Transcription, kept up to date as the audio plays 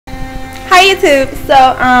YouTube. So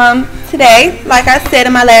today, like I said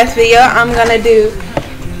in my last video, I'm gonna do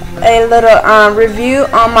a little review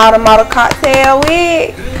on Model Cocktail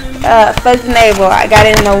wig, Fuzzy Navel. I got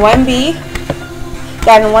it in the 1B.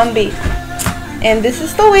 Got it in 1B, and this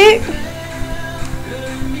is the wig.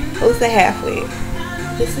 It's a half wig.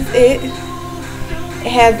 This is it. It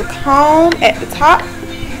has a comb at the top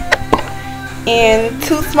and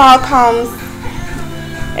two small combs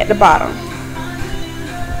at the bottom.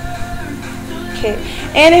 Okay,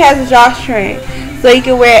 and it has a drawstring, so you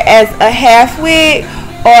can wear it as a half wig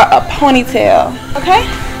or a ponytail. Okay,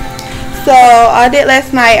 so I did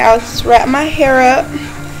last night, I was wrapping my hair up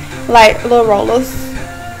like little rollers.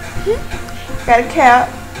 Got a cap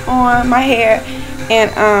on my hair, and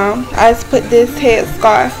I just put this head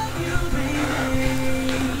scarf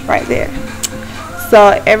right there,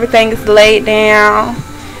 so everything is laid down.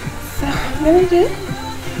 So I'm gonna do.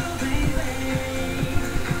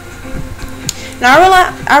 Now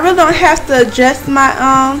I really don't have to adjust my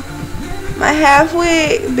my half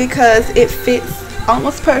wig because it fits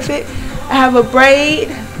almost perfect. I have a braid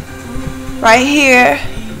right here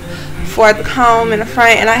for the comb in the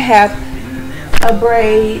front, and I have a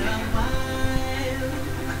braid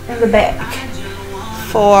in the back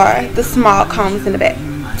for the small combs in the back.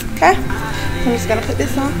 Okay, I'm just gonna put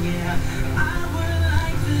this on.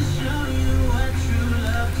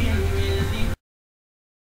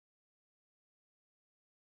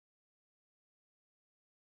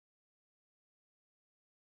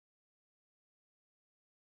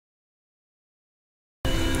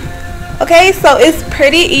 Okay, so it's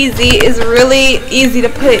pretty easy. It's really easy to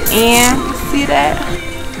put in. See that?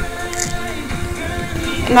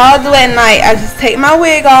 And all I do at night, I just take my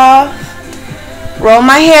wig off, roll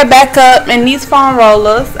my hair back up in these foam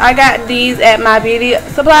rollers. I got these at my beauty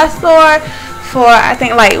supply store for I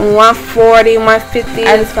think like $140, $150.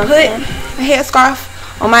 I just put a hair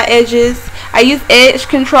scarf on my edges. I use edge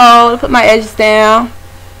control to put my edges down.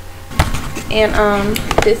 And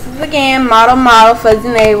this is again Model Fuzzy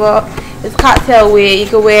Navel. It's cocktail wig. You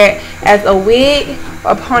can wear it as a wig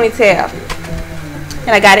or a ponytail.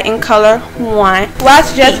 And I got it in color 1. What I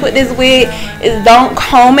suggest with this wig is don't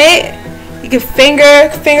comb it. You can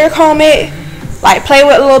finger comb it, like play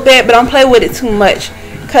with it a little bit, but don't play with it too much,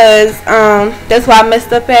 cause that's why I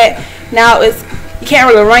messed up at. Now you can't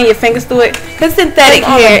really run your fingers through it. Cause synthetic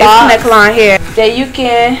hair, it's neckline hair that you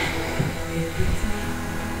can.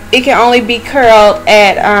 It can only be curled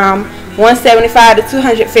at 175 to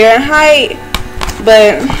 200 Fahrenheit,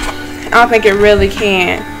 but I don't think it really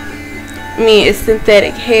can. I mean, it's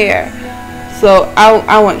synthetic hair, so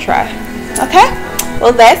I won't try. Okay,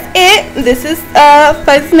 well that's it. This is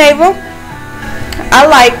Fuzzy Navel. I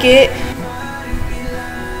like it.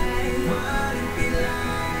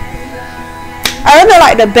 I really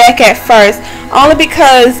like the back at first, only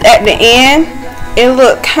because at the end it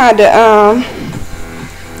looked kind of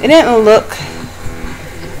it didn't look.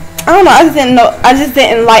 I don't know. I just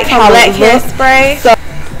didn't like how Black Hairspray. So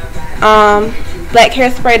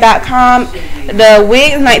blackhairspray.com. The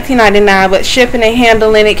wig is $19.99, but shipping and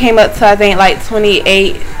handling it came up to I think like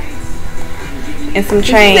 $28 and some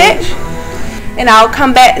change. And I'll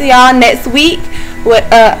come back to y'all next week with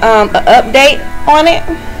an update on it.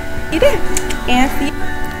 You did, and see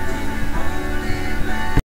you.